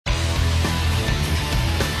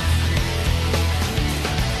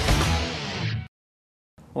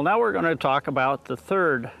Well, now we're going to talk about the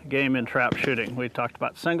third game in trap shooting. We talked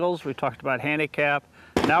about singles, we talked about handicap.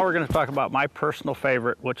 Now we're going to talk about my personal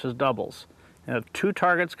favorite, which is doubles. And if two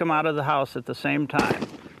targets come out of the house at the same time,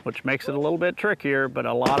 which makes it a little bit trickier, but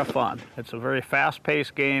a lot of fun. It's a very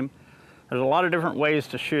fast-paced game. There's a lot of different ways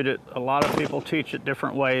to shoot it. A lot of people teach it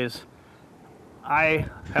different ways. I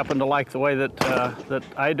happen to like the way that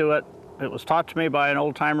I do it. It was taught to me by an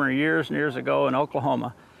old-timer years and years ago in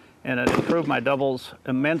Oklahoma, and it improved my doubles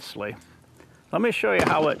immensely. Let me show you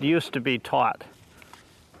how it used to be taught.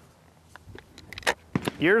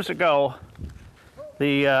 Years ago,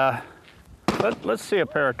 let's see a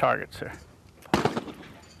pair of targets here.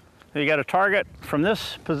 You got a target from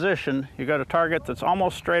this position, you got a target that's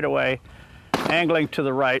almost straight away, angling to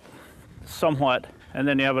the right somewhat, and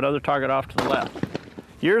then you have another target off to the left.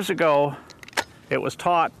 Years ago, it was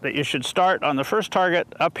taught that you should start on the first target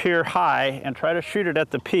up here high and try to shoot it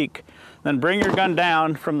at the peak, then bring your gun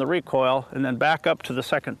down from the recoil and then back up to the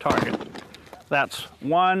second target. That's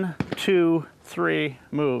 1, 2, 3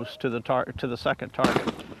 moves to the second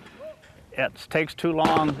target. It takes too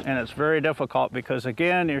long and it's very difficult because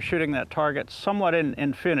again, you're shooting that target somewhat in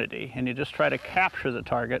infinity and you just try to capture the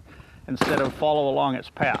target instead of follow along its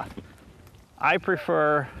path. I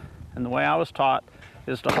prefer, and the way I was taught,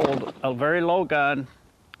 is to hold a very low gun,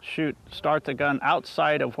 start the gun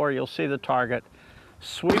outside of where you'll see the target,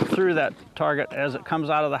 sweep through that target as it comes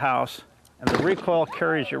out of the house, and the recoil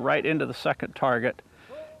carries you right into the second target,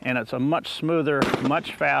 and it's a much smoother,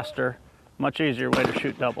 much faster, much easier way to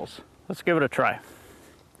shoot doubles. Let's give it a try.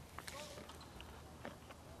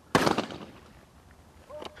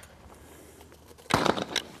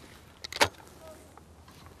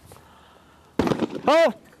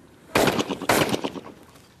 Oh!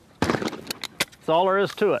 That's all there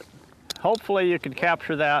is to it. Hopefully you can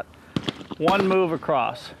capture that one move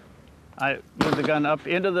across. I move the gun up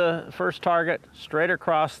into the first target, straight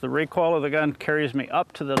across. The recoil of the gun carries me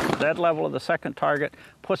up to the dead level of the second target,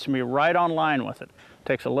 puts me right on line with it.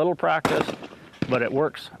 Takes a little practice, but it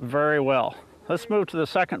works very well. Let's move to the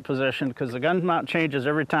second position because the gun mount changes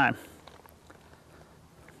every time.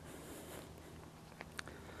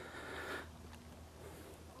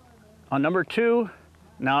 On number 2,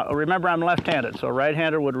 now remember I'm left-handed, so a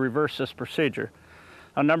right-hander would reverse this procedure.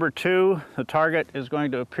 On number 2, the target is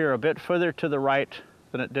going to appear a bit further to the right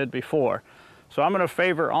than it did before. So I'm going to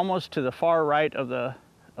favor almost to the far right of the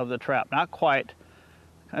trap, not quite,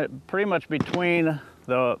 pretty much between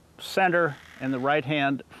the center and the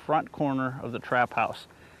right-hand front corner of the trap house.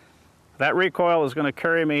 That recoil is going to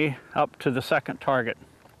carry me up to the second target.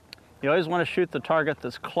 You always want to shoot the target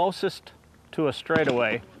that's closest to a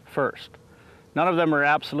straightaway first. None of them are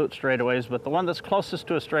absolute straightaways, but the one that's closest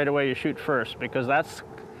to a straightaway you shoot first because that's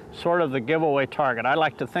sort of the giveaway target. I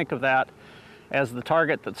like to think of that as the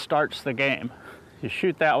target that starts the game. You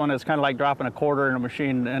shoot that one, it's kind of like dropping a quarter in a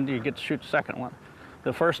machine and you get to shoot the second one.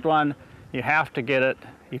 The first one, you have to get it,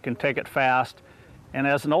 you can take it fast. And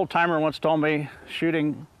as an old timer once told me,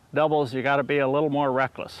 shooting doubles, you gotta be a little more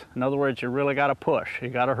reckless. In other words, you really gotta push, you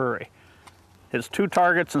gotta hurry. It's 2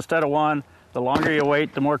 targets instead of 1. The longer you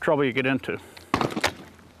wait, the more trouble you get into.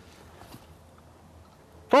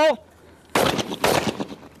 Full!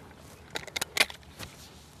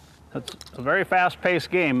 It's a very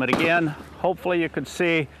fast-paced game, but again, hopefully you could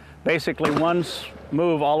see basically one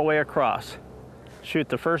move all the way across. Shoot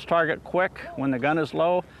the first target quick when the gun is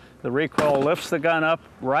low. The recoil lifts the gun up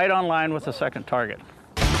right on line with the second target.